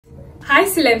Hi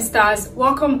Silem stars,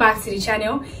 welcome back to the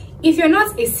channel. If you're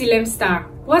not a Silem star,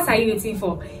 what are you waiting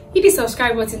for? Hit the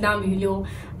subscribe button down below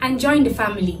and join the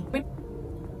family.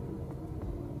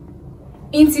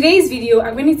 In today's video,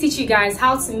 I'm going to teach you guys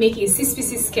how to make a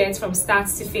 6-piece skirt from start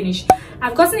to finish.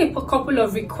 I've gotten a couple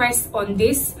of requests on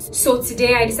this, so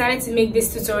today I decided to make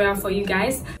this tutorial for you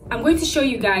guys. I'm going to show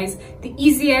you guys the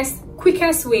easiest,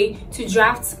 quickest way to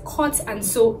draft, cut and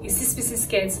sew a 6-piece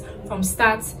skirt from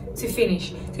start to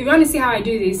finish. So if you want to see how I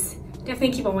do this,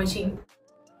 definitely keep on watching.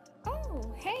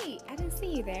 Oh, hey, I didn't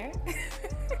see you there.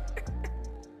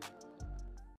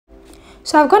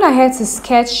 So I've gone ahead to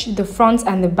sketch the front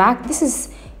and the back. This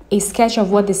is a sketch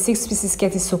of what the 6-piece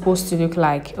skirt is supposed to look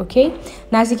like, okay?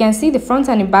 Now, as you can see, the front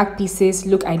and the back pieces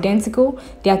look identical.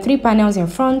 There are 3 panels in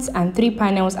front and 3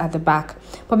 panels at the back.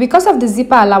 But because of the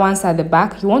zipper allowance at the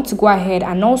back, you want to go ahead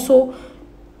and also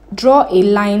draw a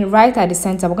line right at the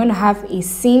center. We're going to have a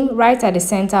seam right at the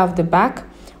center of the back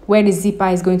where the zipper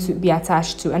is going to be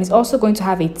attached to, and it's also going to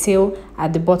have a tail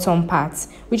at the bottom part,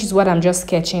 which is what I'm just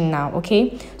sketching now,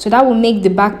 okay? So that will make the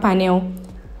back panel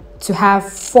to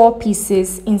have 4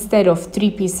 pieces instead of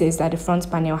 3 pieces that the front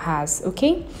panel has,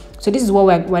 okay? So this is what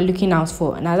we're looking out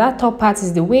for. Now that top part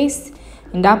is the waist,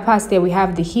 in that part there we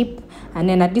have the hip, and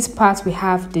then at this part we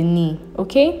have the knee,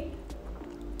 okay?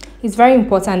 It's very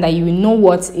important that you know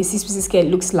what a 6-piece skirt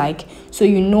looks like, so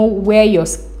you know where you're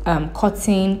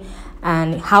cutting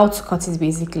and how to cut it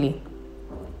basically.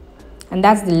 And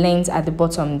that's the length at the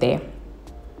bottom there.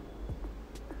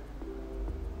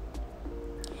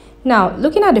 Now,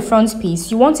 looking at the front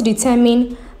piece, you want to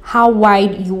determine how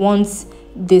wide you want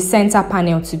the center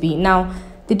panel to be. Now,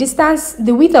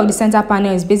 the width of the center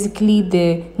panel is basically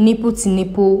the nipple to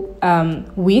nipple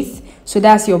width. So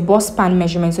that's your bust span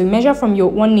measurement. So you measure from your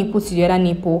one nipple to the other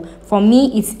nipple. For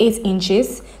me, it's 8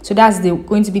 inches. So that's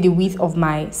going to be the width of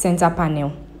my center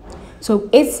panel. So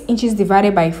 8 inches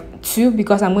divided by 2,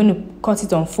 because I'm going to cut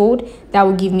it on fold, that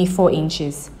will give me 4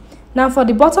 inches. Now for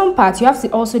the bottom part, you have to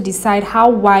also decide how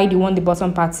wide you want the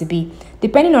bottom part to be.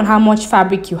 Depending on how much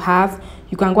fabric you have,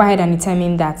 you can go ahead and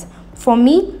determine that. For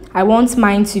me, I want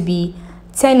mine to be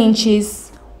 10 inches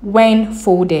when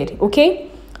folded, okay?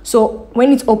 So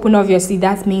when it's open, obviously,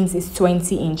 that means it's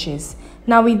 20 inches.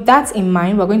 Now with that in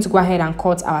mind, we're going to go ahead and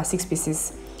cut our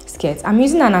 6-piece skirt. I'm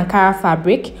using an ankara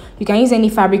fabric. You can use any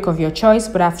fabric of your choice,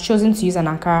 but I've chosen to use an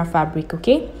ankara fabric,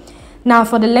 okay? Now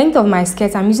for the length of my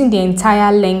skirt, I'm using the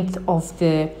entire length of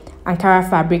the ankara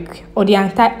fabric, or the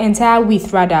entire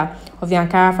width rather of the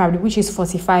ankara fabric, which is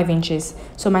 45 inches.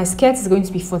 So my skirt is going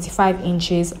to be 45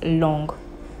 inches long.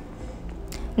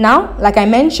 Now, like I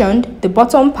mentioned, the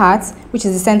bottom part, which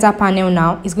is the center panel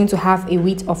now, is going to have a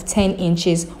width of 10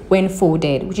 inches when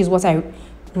folded, which is what I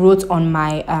wrote on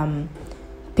my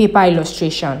paper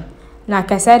illustration.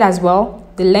 Like I said as well,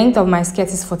 the length of my skirt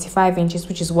is 45 inches,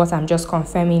 which is what I'm just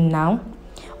confirming now.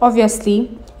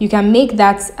 Obviously, you can make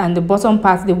that and the bottom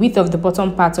part, the width of the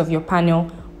bottom part of your panel,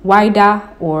 wider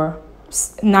or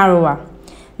narrower.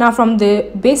 Now from the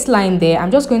baseline there,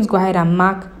 I'm just going to go ahead and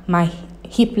mark my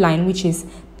hip line, which is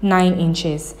 9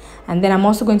 inches. And then I'm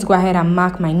also going to go ahead and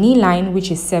mark my knee line, which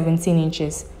is 17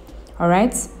 inches. All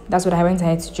right, that's what I went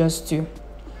ahead to just do.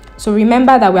 So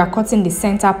remember that we are cutting the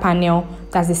center panel,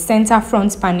 that's the center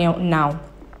front panel now.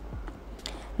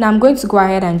 Now I'm going to go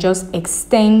ahead and just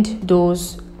extend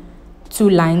those 2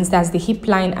 lines, that's the hip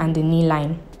line and the knee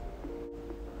line.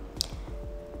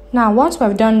 Now once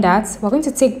we've done that, we're going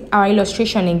to take our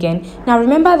illustration again. Now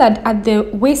remember that at the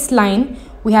waistline,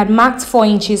 we had marked 4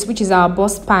 inches, which is our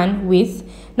bust span width.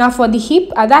 Now for the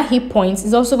hip, at that hip point,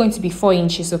 is also going to be 4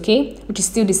 inches, okay? Which is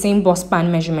still the same bust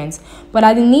span measurement. But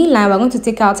at the knee line, we're going to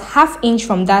take out ½ inch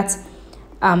from that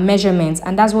measurement,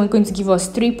 and that's what's going to give us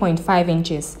 3.5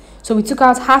 inches. So we took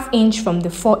out ½ inch from the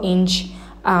 4 inch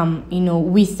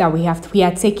width that we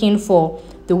had taken for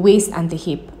the waist and the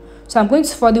hip. So I'm going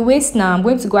to, for the waist now, I'm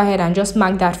going to go ahead and just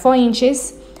mark that 4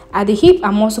 inches. At the hip,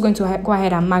 I'm also going to go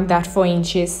ahead and mark that 4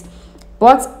 inches.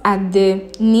 But at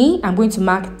the knee, I'm going to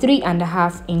mark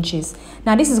 3.5 inches.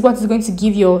 Now this is what is going to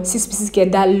give your 6-piece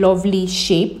skirt that lovely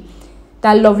shape,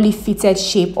 that lovely fitted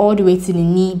shape all the way to the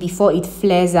knee before it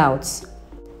flares out,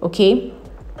 okay?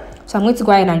 So I'm going to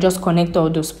go ahead and just connect all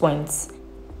those points.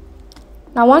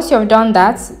 Now once you've done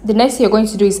that, the next thing you're going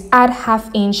to do is add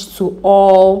 ½ inch to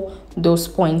all those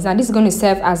points. Now this is going to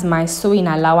serve as my sewing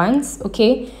allowance,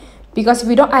 okay? Because if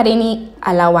you don't add any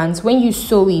allowance, when you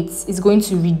sew it, it's going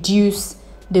to reduce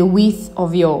the width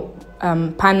of your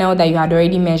panel that you had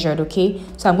already measured, okay?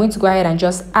 So I'm going to go ahead and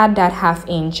just add that ½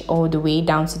 inch all the way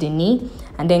down to the knee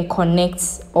and then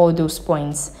connect all those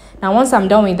points. Now once I'm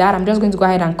done with that, I'm just going to go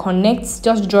ahead and connect,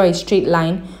 just draw a straight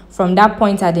line from that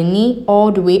point at the knee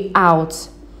all the way out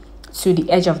to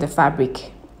the edge of the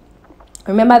fabric.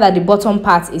 Remember that the bottom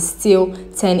part is still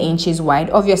 10 inches wide.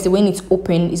 Obviously, when it's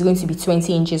open, it's going to be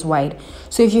 20 inches wide.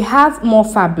 So if you have more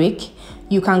fabric,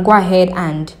 you can go ahead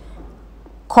and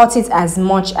cut it as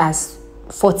much as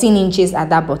 14 inches at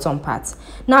that bottom part.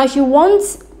 Now, if you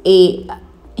want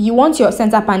your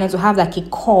center panel to have like a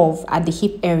curve at the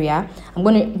hip area, I'm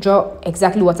going to draw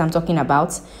exactly what I'm talking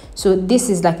about. So this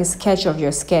is like a sketch of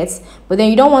your skirt, but then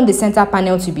you don't want the center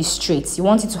panel to be straight. You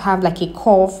want it to have like a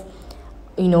curve,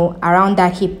 you know, around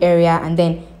that hip area, and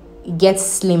then it gets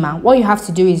slimmer. What you have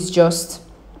to do is just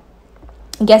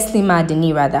get slimmer at the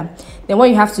knee rather. Then what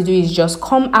you have to do is just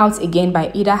come out again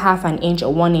by either half an inch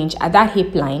or 1 inch at that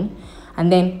hip line,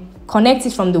 and then connect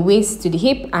it from the waist to the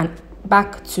hip and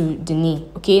back to the knee.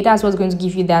 Okay, that's what's going to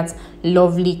give you that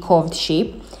lovely curved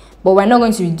shape. But we're not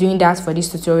going to be doing that for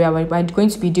this tutorial. We're going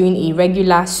to be doing a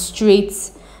regular straight,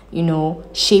 you know,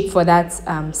 shape for that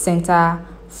center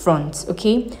front.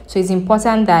 Okay, so it's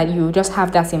important that you just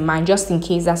have that in mind, just in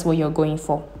case that's what you're going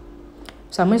for.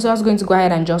 So I'm just going to go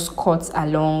ahead and just cut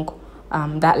along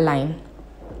that line.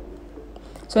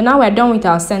 So now we're done with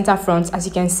our center front. As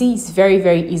you can see, it's very,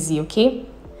 very easy. Okay,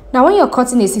 now when you're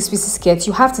cutting a 6-piece skirt,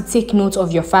 you have to take note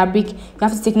of your fabric. You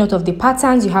have to take note of the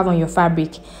patterns you have on your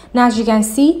fabric. Now, as you can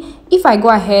see, if I go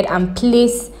ahead and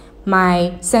place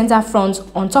my center front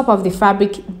on top of the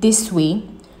fabric this way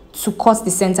to cut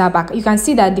the center back, you can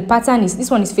see that the pattern is, this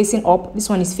one is facing up, this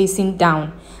one is facing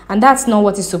down, and that's not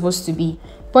what it's supposed to be.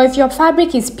 But if your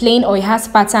fabric is plain or it has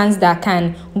patterns that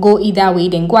can go either way,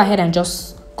 then go ahead and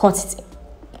just cut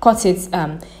it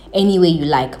any way you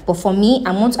like. But for me,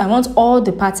 I want all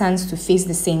the patterns to face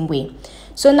the same way.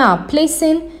 So now,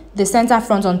 placing the center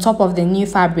front on top of the new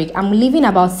fabric, I'm leaving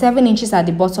about 7 inches at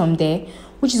the bottom there,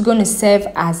 which is going to serve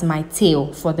as my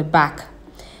tail for the back.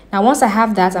 Now, once I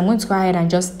have that, I'm going to go ahead and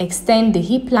just extend the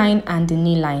hip line and the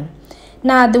knee line.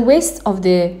 Now, at the waist of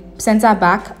the center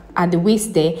back, at the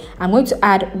waist there, I'm going to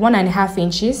add 1.5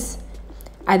 inches.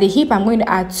 At the hip, I'm going to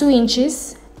add 2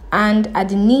 inches. And at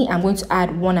the knee, I'm going to add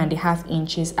 1.5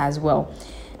 inches as well.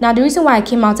 Now, the reason why I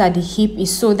came out at the hip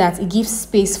is so that it gives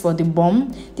space for the bum.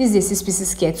 This is a 6-piece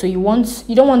skirt, so you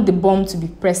don't want the bum to be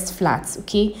pressed flat,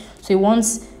 okay? So you want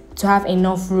to have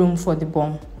enough room for the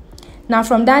bum. Now,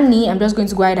 from that knee, I'm just going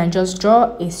to go ahead and just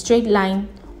draw a straight line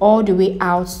all the way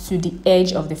out to the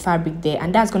edge of the fabric there,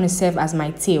 and that's going to serve as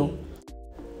my tail.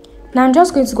 Now, I'm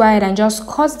just going to go ahead and just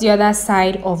cut the other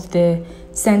side of the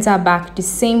center back the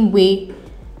same way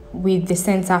with the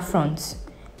center front.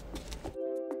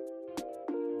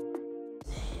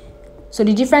 So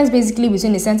the difference basically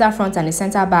between the center front and the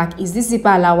center back is this zipper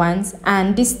allowance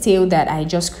and this tail that I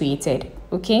just created.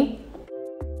 Okay,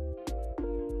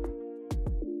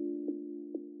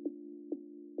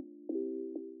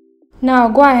 now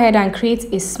go ahead and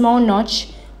create a small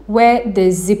notch where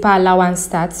the zipper allowance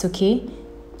starts. Okay,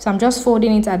 so I'm just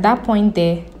folding it at that point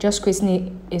there, just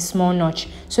creating a small notch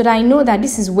so that I know that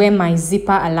this is where my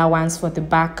zipper allowance for the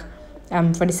back,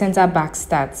 for the center back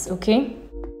starts. Okay,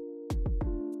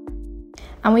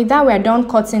 and with that, we're done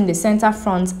cutting the center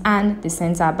front and the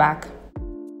center back.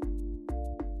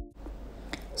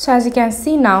 So as you can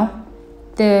see now,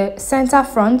 the center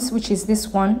front, which is this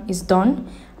one, is done,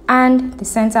 and the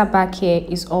center back here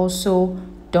is also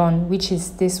done, which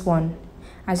is this one.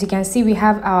 As you can see, we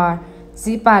have our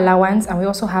zipper allowance and we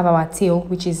also have our tail,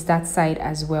 which is that side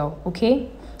as well. Okay,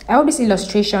 I hope this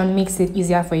illustration makes it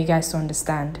easier for you guys to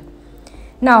understand.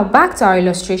 Now back to our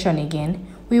illustration again.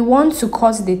 We want to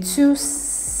cut the 2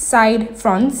 side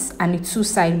fronts and the 2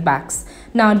 side backs.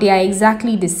 Now they are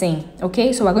exactly the same.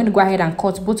 Okay, so we're going to go ahead and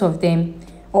cut both of them,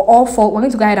 or all 4. We're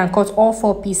going to go ahead and cut all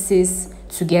 4 pieces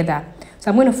together.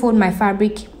 So I'm going to fold my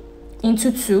fabric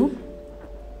into 2,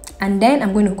 and then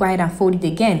I'm going to go ahead and fold it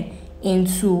again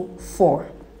into 4,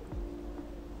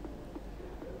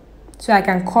 so I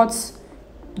can cut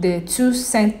the 2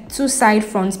 side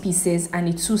front pieces and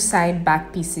the 2 side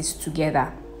back pieces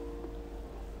together.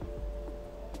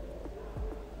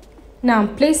 Now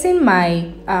I'm placing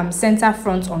my center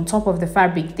front on top of the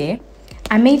fabric there.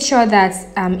 I made sure that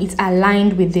it's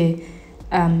aligned with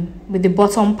the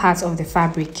bottom part of the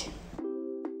fabric.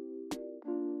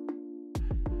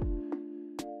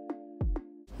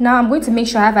 Now I'm going to make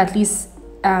sure I have at least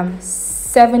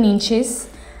 7 inches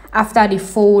after the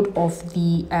fold of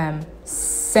the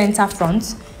center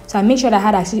front. So I make sure that I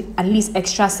had actually at least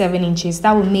extra 7 inches.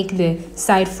 That will make the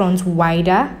side front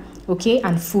wider, okay,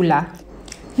 and fuller.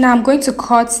 Now I'm going to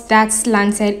cut that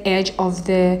slanted edge of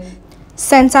the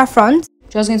center front.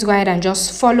 Just going to go ahead and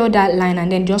just follow that line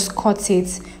and then just cut it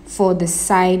for the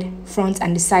side front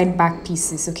and the side back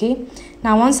pieces. Okay,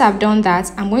 Now once I've done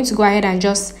that, I'm going to go ahead and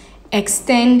just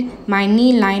extend my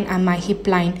knee line and my hip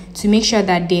line to make sure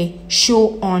that they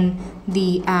show on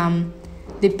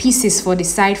the pieces for the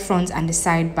side front and the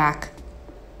side back.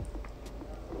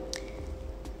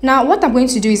 Now what I'm going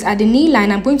to do is at the knee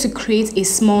line, I'm going to create a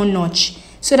small notch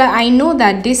so that I know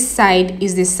that this side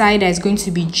is the side that is going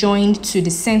to be joined to the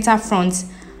center front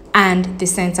and the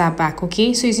center back.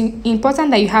 Okay, so it's important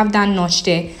that you have that notch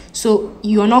there so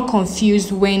you're not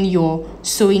confused when you're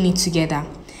sewing it together.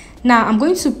 Now I'm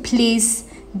going to place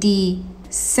the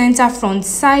center front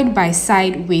side by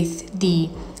side with the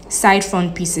side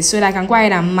front pieces so that I can go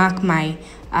ahead and mark my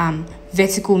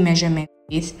vertical measurement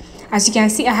with. As you can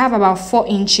see, I have about 4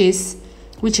 inches,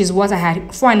 which is what I had,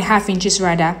 4.5 inches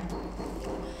rather.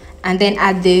 And then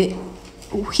at the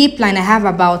hip line, I have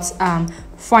about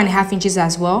 4.5 inches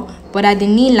as well. But at the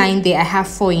knee line there, I have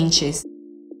 4 inches.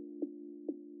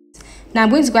 Now I'm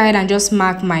going to go ahead and just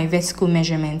mark my vertical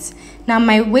measurements. Now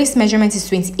my waist measurement is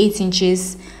 28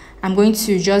 inches. I'm going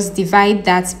to just divide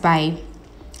that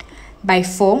by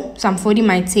 4. So I'm folding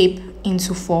my tape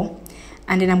into 4.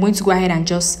 And then I'm going to go ahead and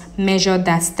just measure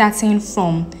that starting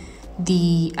from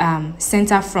the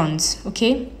center front.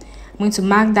 Okay, I'm going to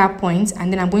mark that point,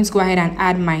 and then I'm going to go ahead and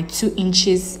add my 2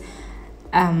 inches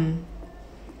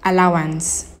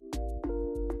allowance.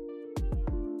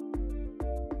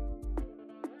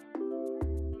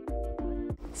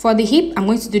 For the hip, I'm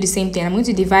going to do the same thing. I'm going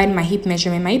to divide my hip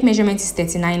measurement. My hip measurement is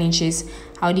 39 inches.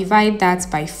 I'll divide that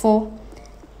by 4.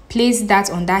 Place that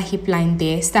on that hip line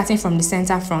there, starting from the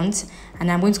center front,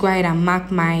 and I'm going to go ahead and mark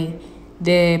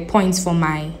the points for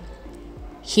my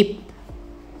hip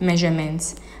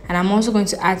measurements. And I'm also going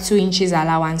to add 2 inches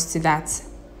allowance to that.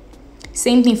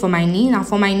 Same thing for my knee. Now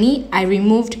for my knee, I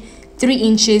removed 3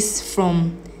 inches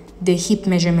from the hip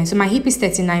measurement. So my hip is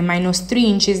 39 minus 3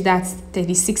 inches, that's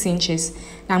 36 inches.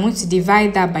 Now I'm going to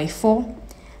divide that by 4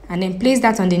 and then place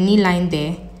that on the knee line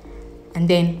there, and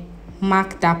then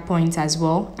mark that point as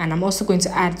well. And I'm also going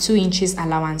to add 2 inches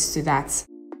allowance to that.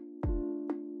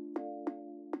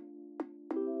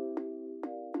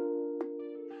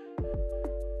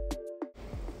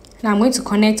 Now I'm going to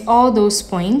connect all those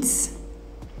points,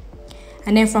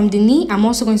 and then from the knee I'm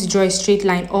also going to draw a straight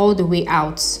line all the way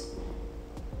out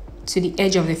to the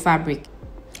edge of the fabric.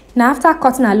 Now after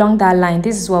cutting along that line,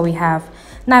 this is what we have.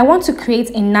 Now I want to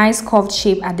create a nice curved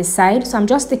shape at the side, so I'm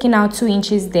just taking out 2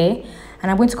 inches there,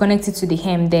 and I'm going to connect it to the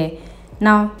hem there.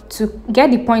 Now to get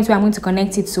the point where I'm going to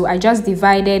connect it to, I just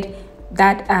divided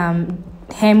that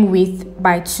hem width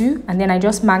by 2, and then I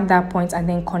just marked that point and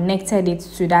then connected it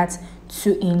to that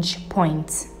 2-inch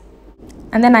point,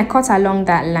 and then I cut along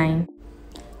that line.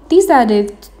 These are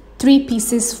the 3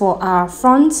 pieces for our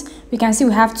front. We can see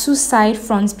we have 2 side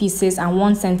front pieces and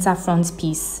 1 center front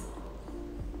piece.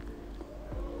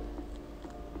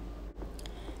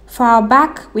 For our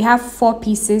back, we have 4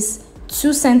 pieces,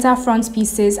 2 center front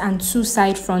pieces and 2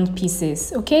 side front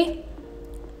pieces. Okay,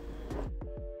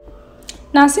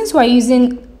 now since we're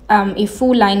using a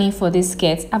full lining for this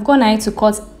skirt, I've gone ahead to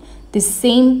cut the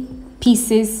same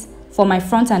pieces for my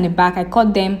front and the back. I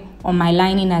cut them on my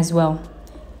lining as well,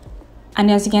 and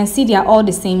as you can see, they are all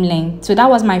the same length. So that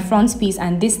was my front piece,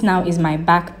 and this now is my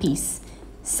back piece.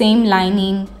 Same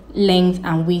lining, length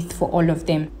and width for all of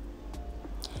them.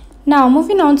 Now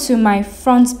moving on to my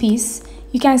front piece,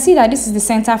 you can see that this is the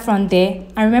center front there,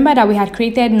 and remember that we had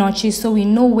created notches so we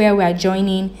know where we are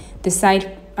joining the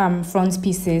side front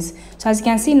pieces. So as you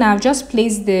can see now, I've just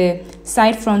placed the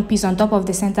side front piece on top of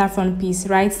the center front piece,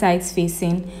 right sides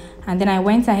facing, and then I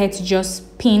went ahead to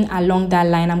just pin along that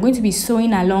line. I'm going to be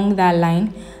sewing along that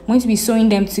line. I'm going to be sewing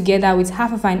them together with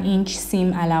 1/2 inch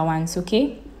seam allowance.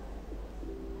 Okay,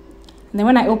 and then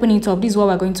when I open it up, this is what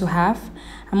we're going to have.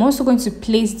 I'm also going to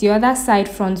place the other side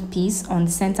front piece on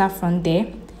the center front there,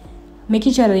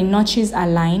 making sure that the notches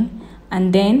align,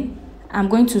 and then I'm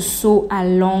going to sew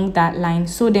along that line,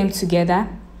 sew them together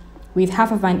with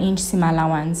 1/2 inch seam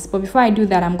allowance. But before I do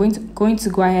that, I'm going to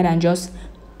go ahead and just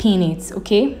pin it.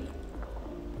 Okay,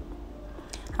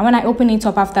 and when I open it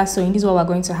up after sewing, this is what we're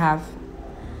going to have.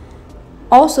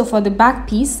 Also for the back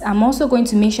piece, I'm also going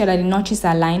to make sure that the notches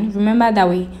align. Remember that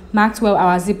we marked where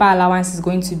our zipper allowance is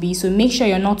going to be, so make sure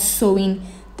you're not sewing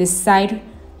the side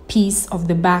piece of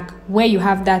the back where you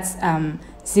have that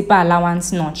zipper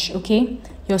allowance notch. Okay,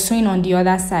 you're sewing on the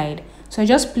other side. So I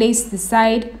just place the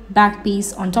side back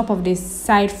piece on top of the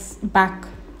side back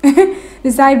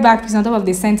the side back piece on top of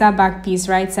the center back piece,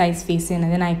 right sides facing,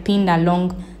 and then I pinned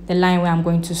along the line where I'm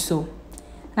going to sew.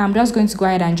 Now I'm just going to go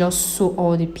ahead and just sew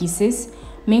all the pieces.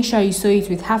 Make sure you sew it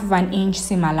with 1/2 inch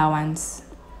seam allowance.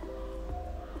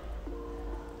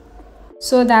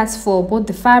 So that's for both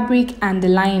the fabric and the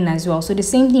lining as well. So the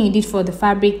same thing you did for the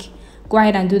fabric, go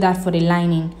ahead and do that for the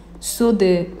lining. Sew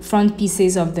the front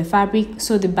pieces of the fabric,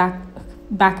 sew the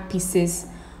back pieces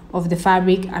of the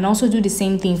fabric, and also do the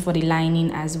same thing for the lining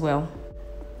as well.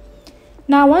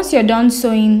 Now once you're done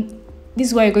sewing, this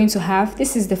is what you're going to have.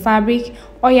 This is the fabric.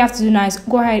 All you have to do now is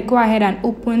go ahead and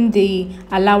open the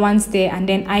allowance there and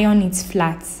then iron it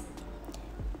flat.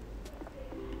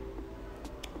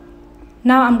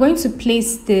 Now I'm going to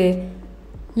place the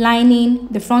lining,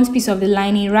 the front piece of the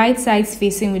lining, right sides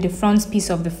facing with the front piece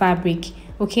of the fabric,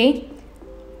 okay?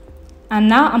 And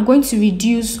now I'm going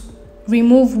to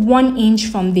remove 1 inch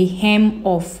from the hem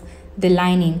of the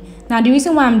lining. Now the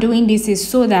reason why I'm doing this is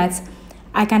so that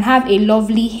I can have a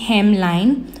lovely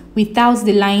hemline without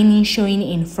the lining showing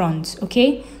in front,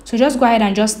 okay? So just go ahead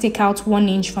and just take out 1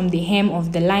 inch from the hem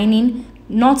of the lining,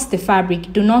 not the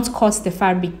fabric. Do not cut the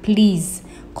fabric, please.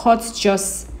 Cut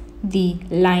just the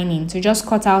lining. So just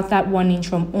cut out that 1 inch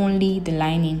from only the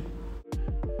lining.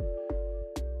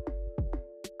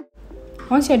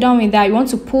 Once you're done with that, you want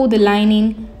to pull the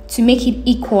lining to make it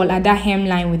equal at that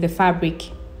hemline with the fabric.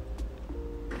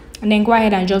 And then go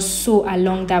ahead and just sew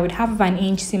along that with 1/2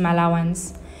 inch seam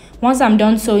allowance. Once I'm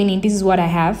done sewing it, this is what I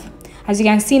have. As you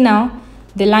can see now,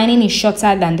 the lining is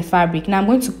shorter than the fabric. Now I'm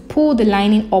going to pull the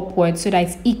lining upwards so that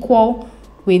it's equal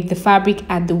with the fabric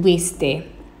at the waist there.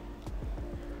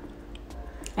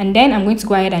 And then I'm going to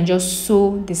go ahead and just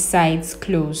sew the sides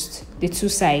closed, the 2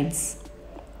 sides.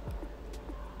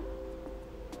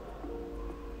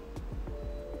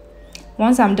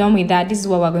 Once I'm done with that, this is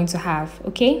what we're going to have,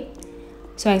 okay?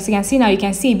 So as you can see now, you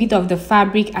can see a bit of the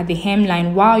fabric at the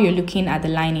hemline while you're looking at the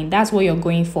lining. That's what you're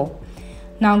going for.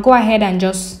 Now go ahead and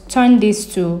just turn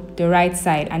this to the right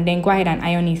side and then go ahead and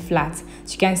iron it flat.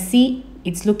 So you can see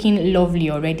it's looking lovely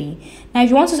already. Now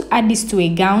if you want to add this to a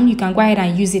gown, you can go ahead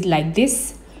and use it like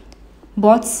this.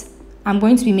 But I'm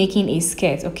going to be making a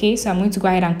skirt, okay? So I'm going to go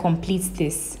ahead and complete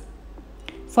this.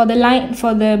 For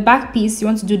the back piece, you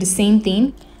want to do the same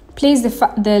thing. Place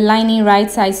the lining right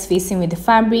sides facing with the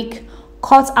fabric.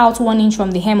 Cut out 1 inch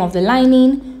from the hem of the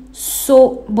lining.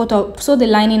 Sew the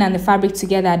lining and the fabric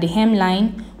together at the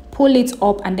hemline. Pull it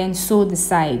up and then sew the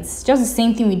sides. Just the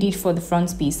same thing we did for the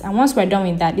front piece. And once we're done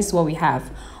with that, this is what we have.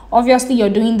 Obviously, you're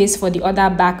doing this for the other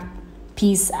back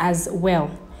piece as well.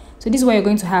 So this is what you're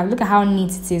going to have. Look at how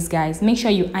neat it is, guys. Make sure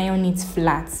you iron it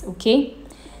flat, okay?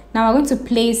 Now we're going to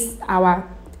place our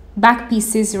back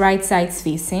pieces right sides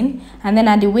facing, and then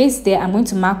at the waist there, I'm going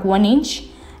to mark 1 inch.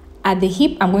 At the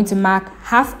hip, I'm going to mark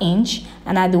 1/2 inch,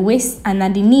 and at the waist and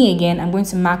at the knee again, I'm going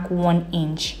to mark 1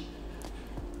 inch.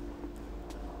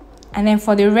 And then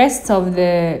for the rest of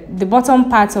the bottom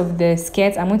part of the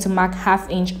skirt, I'm going to mark 1/2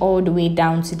 inch all the way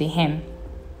down to the hem.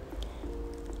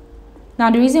 Now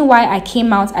the reason why I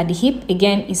came out at the hip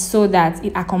again is so that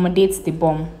it accommodates the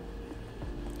bum.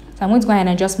 So I'm going to go ahead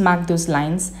and just mark those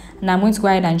lines, and I'm going to go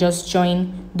ahead and just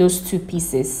join those 2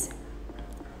 pieces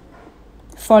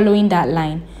following that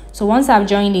line. So once I've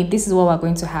joined it, this is what we're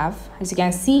going to have. As you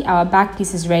can see, our back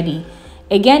piece is ready.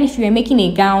 Again, if you are making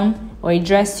a gown or a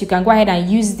dress, you can go ahead and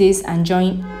use this and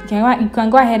join. You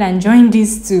can go ahead and join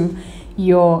this to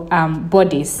your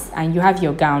bodice, and you have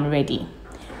your gown ready.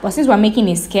 But since we're making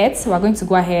a skirt, we're going to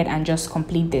go ahead and just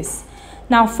complete this.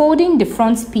 Now, folding the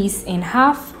front piece in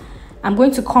half, I'm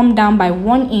going to come down by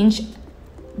 1 inch,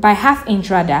 by 1/2 inch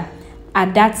rather,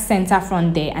 at that center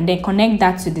front there, and then connect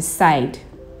that to the side.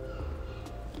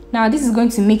 Now this is going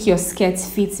to make your skirt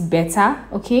fit better,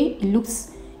 okay?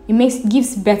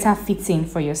 Gives better fitting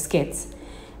for your skirt.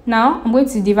 Now I'm going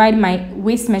to divide my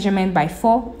waist measurement by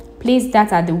 4, place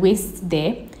that at the waist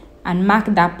there, and mark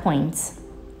that point.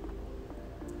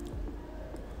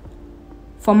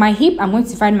 For my hip, I'm going to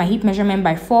divide my hip measurement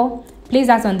by 4, place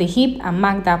that on the hip and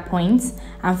mark that point.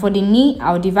 And for the knee,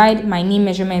 I'll divide my knee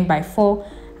measurement by 4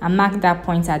 and mark that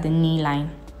point at the knee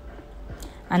line.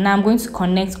 And now I'm going to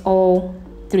connect all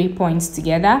 3 points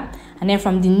together, and then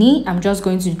from the knee, I'm just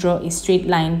going to draw a straight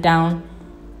line down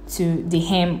to the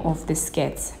hem of the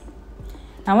skirt.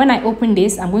 Now when I open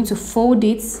this, I'm going to fold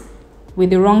it with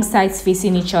the wrong sides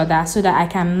facing each other so that I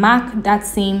can mark that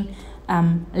same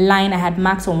line I had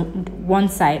marked on one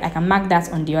side. I can mark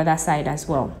that on the other side as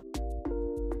well.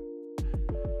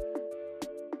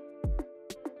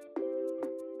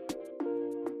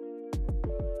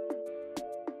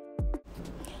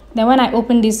 Then when I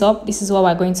open this up, this is what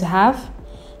we're going to have.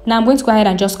 Now I'm going to go ahead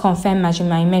and just confirm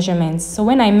my measurements. So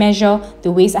when I measure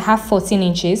the waist, I have 14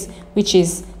 inches, which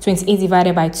is 28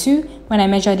 divided by 2. When I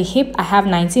measure the hip, I have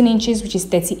 19 inches, which is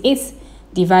 38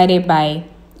 divided by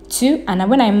 2. And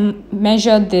when I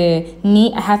measure the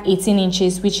knee, I have 18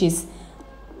 inches, which is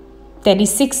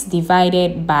 36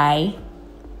 divided by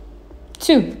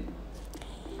 2.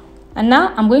 And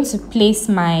now I'm going to place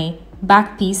my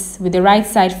back piece with the right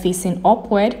side facing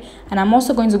upward, and I'm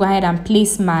also going to go ahead and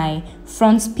place my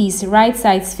front piece right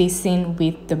side facing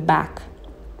with the back.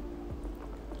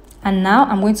 And now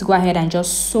I'm going to go ahead and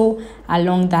just sew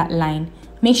along that line.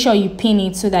 Make sure you pin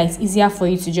it so that it's easier for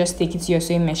you to just take it to your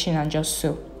sewing machine and just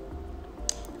sew.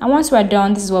 And once we're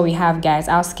done, this is what we have, guys.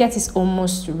 Our skirt is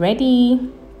almost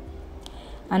ready.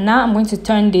 And now I'm going to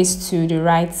turn this to the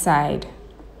right side.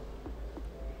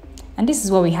 And this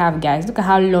is what we have, guys. Look at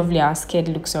how lovely our skirt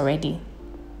looks already.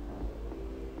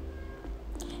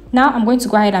 Now I'm going to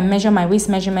go ahead and measure my waist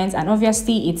measurement, and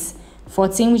obviously it's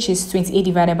 14, which is 28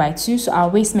 divided by 2. So our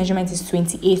waist measurement is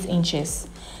 28 inches.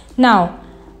 Now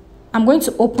I'm going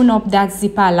to open up that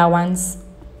zipper allowance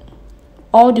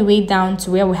all the way down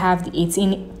to where we have the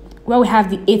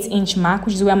 8-inch mark,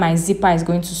 which is where my zipper is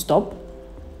going to stop.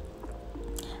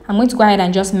 I'm going to go ahead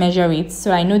and just measure it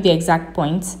so I know the exact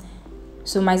point.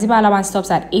 So my zipper allowance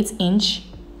stops at 8 inch,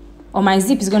 or my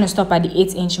zip is going to stop at the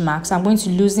 8-inch mark. So I'm going to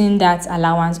loosen that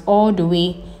allowance all the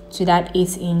way to that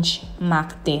 8-inch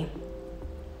mark there.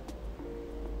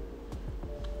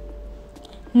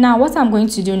 Now what I'm going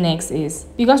to do next is,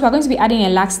 because we're going to be adding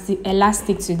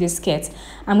elastic to this skirt,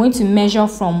 I'm going to measure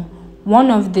from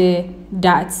one of the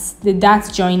darts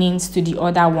joinings to the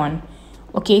other one.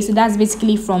 Okay, so that's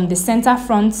basically from the center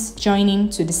front joining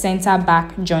to the center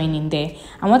back joining there.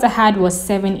 And what I had was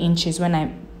 7 inches when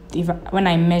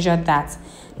I measured that.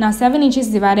 Now 7 inches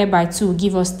divided by 2 will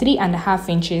give us 3.5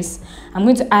 inches. I'm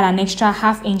going to add an extra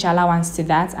 ½ inch allowance to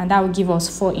that, and that will give us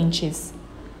 4 inches.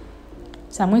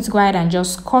 So I'm going to go ahead and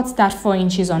just cut that 4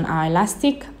 inches on our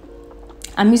elastic.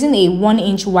 I'm using a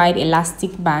 1-inch wide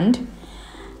elastic band.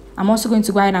 I'm also going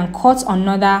to go ahead and cut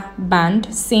another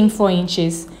band, same 4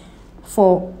 inches,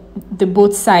 for the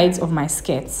both sides of my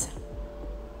skirt.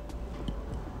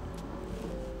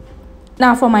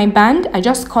 Now for my band, I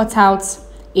just cut out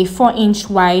a 4-inch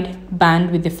wide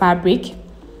band with the fabric,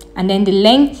 and then the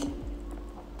length,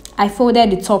 I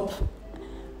folded the top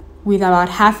with about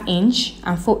 ½ inch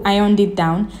and ironed it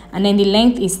down, and then the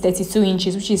length is 32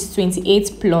 inches, which is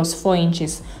 28 plus 4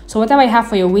 inches. So whatever you have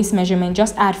for your waist measurement,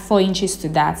 just add 4 inches to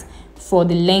that for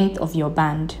the length of your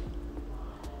band.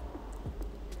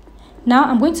 Now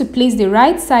I'm going to place the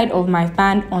right side of my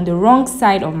band on the wrong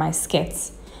side of my skirt.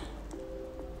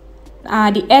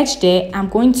 At the edge there,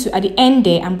 at the end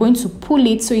there, I'm going to pull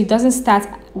it so it doesn't start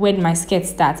where my skirt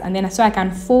starts, and then so I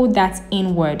can fold that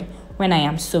inward when I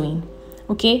am sewing.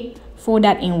 Okay, fold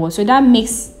that inward, so that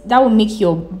will make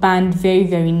your band very,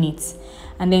 very neat.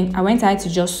 And then I went ahead to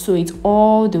just sew it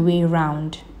all the way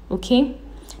around. Okay,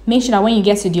 make sure that when you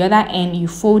get to the other end, you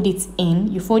fold it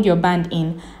in, you fold your band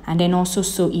in, and then also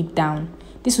sew it down.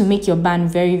 This will make your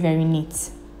band very, very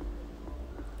neat.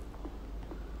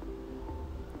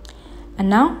 And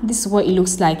now this is what it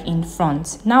looks like in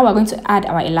front. Now we're going to add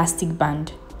our elastic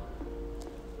band.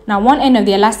 Now one end of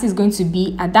the elastic is going to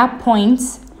be at that point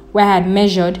where I had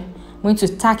measured. I'm going to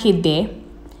tack it there,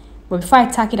 but before I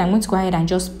tack it, I'm going to go ahead and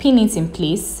just pin it in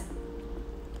place.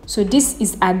 So this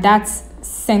is at that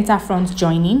center front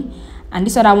joining, and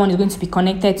this other one is going to be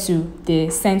connected to the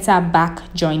center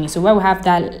back joining. So where we have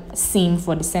that seam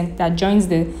for the center that joins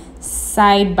the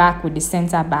side back with the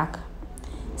center back.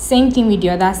 Same thing with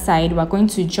the other side. We're going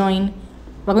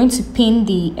to pin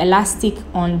the elastic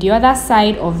on the other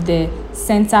side of the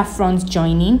center front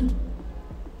joining,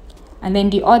 and then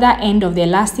the other end of the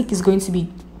elastic is going to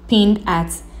be pinned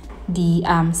at the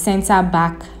center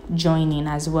back joining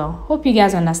as well. Hope you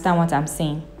guys understand what I'm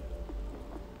saying.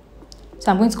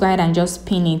 So I'm going to go ahead and just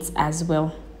pin it as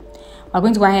well. We're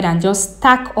going to go ahead and just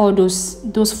tack all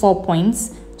those 4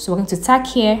 points. So we're going to tack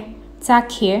here,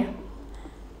 tack here,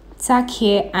 tack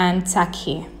here, and tack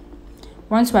here.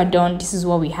 Once we're done, this is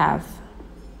what we have.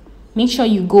 Make sure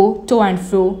you go to and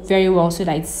fro very well so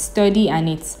that it's sturdy and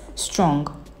it's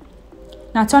strong.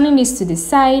 Now turning this to the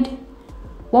side,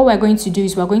 what we're going to do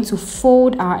is we're going to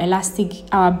fold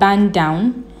our band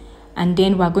down, and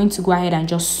then we're going to go ahead and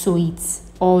just sew it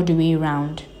all the way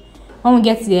around. When we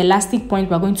get to the elastic point,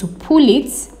 we're going to pull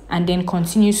it and then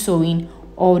continue sewing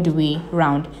all the way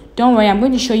around. Don't worry, I'm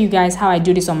going to show you guys how I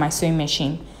do this on my sewing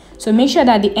machine. So make sure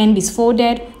that the end is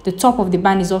folded, the top of the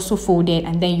band is also folded,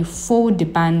 and then you fold the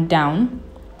band down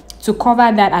to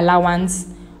cover that allowance,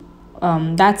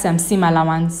 seam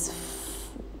allowance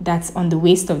that's on the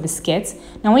waist of the skirt.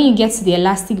 Now when you get to the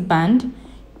elastic band,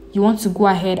 you want to go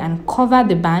ahead and cover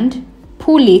the band,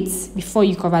 pull it before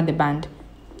you cover the band.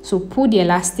 So pull the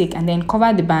elastic and then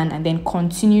cover the band and then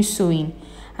continue sewing.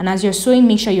 And as you're sewing,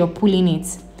 make sure you're pulling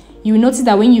it. You will notice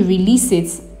that when you release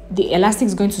it, the elastic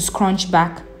is going to scrunch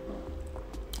back.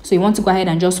 So you want to go ahead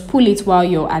and just pull it while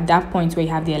you're at that point where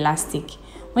you have the elastic.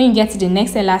 When you get to the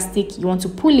next elastic, you want to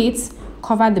pull it,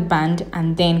 cover the band,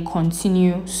 and then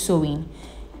continue sewing.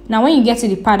 Now when you get to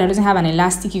the part that doesn't have an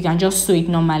elastic, you can just sew it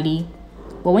normally.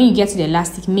 But when you get to the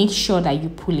elastic, make sure that you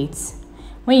pull it.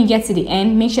 When you get to the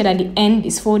end, make sure that the end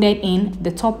is folded in,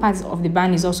 the top part of the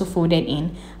band is also folded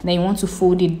in. Then you want to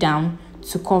fold it down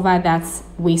to cover that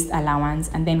waist allowance,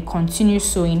 and then continue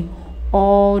sewing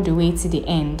all the way to the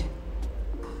end.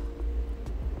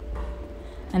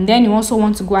 And then you also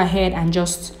want to go ahead and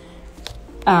just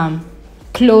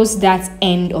close that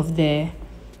end of the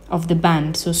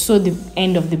band. So sew the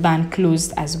end of the band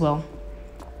closed as well.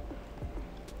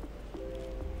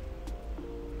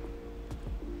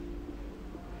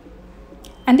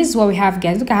 And this is what we have,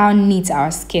 guys. Look at how neat our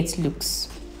skirt looks.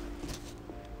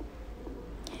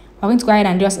 We're going to go ahead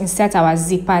and just insert our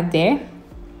zipper there.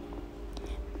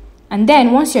 And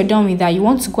then once you're done with that, you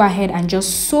want to go ahead and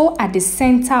just sew at the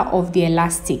center of the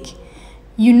elastic.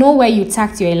 You know where you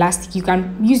tacked your elastic. You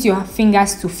can use your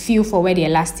fingers to feel for where the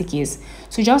elastic is.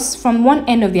 So just from one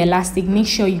end of the elastic, make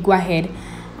sure you go ahead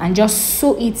and just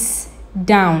sew it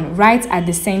down right at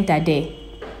the center there,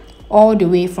 all the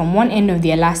way from one end of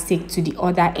the elastic to the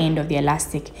other end of the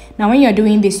elastic. Now when you're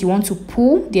doing this, you want to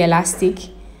pull the elastic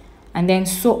and then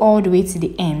sew all the way to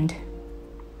the end,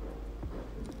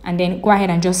 and then go ahead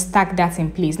and just stack that in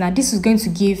place. Now this is going to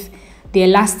give the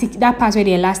elastic, that part where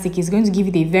the elastic is going to give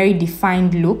it a very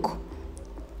defined look,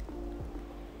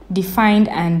 defined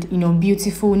and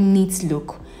beautiful, neat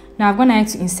look. Now I'm gonna have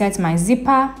to insert my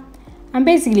zipper. And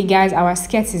basically, guys, our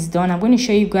skirt is done. I'm going to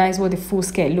show you guys what the full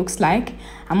skirt looks like.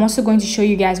 I'm also going to show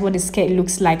you guys what the skirt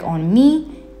looks like on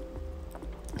me.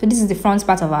 So this is the front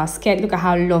part of our skirt. Look at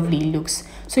how lovely it looks.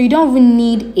 So you don't even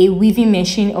need a weaving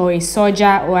machine or a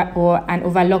serger or an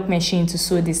overlock machine to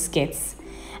sew these skirts.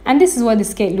 And this is what the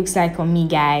skirt looks like on me,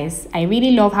 guys. I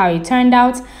really love how it turned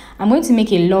out. I'm going to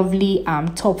make a lovely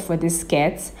top for this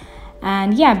skirt.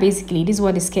 And yeah, basically this is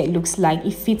what the skirt looks like.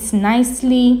 It fits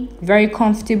nicely, very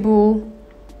comfortable,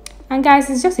 and guys,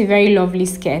 it's just a very lovely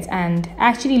skirt and I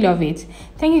actually love it.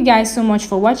 Thank you guys so much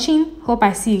for watching. Hope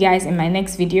I see you guys in my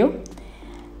next video.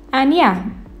 And yeah,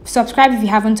 subscribe if you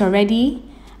haven't already.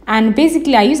 And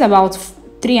basically I use about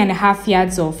 3.5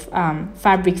 yards of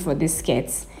fabric for this skirt.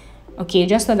 Okay,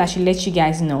 just thought I should let you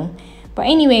guys know. But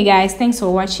anyway, guys, thanks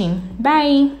for watching.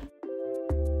 Bye.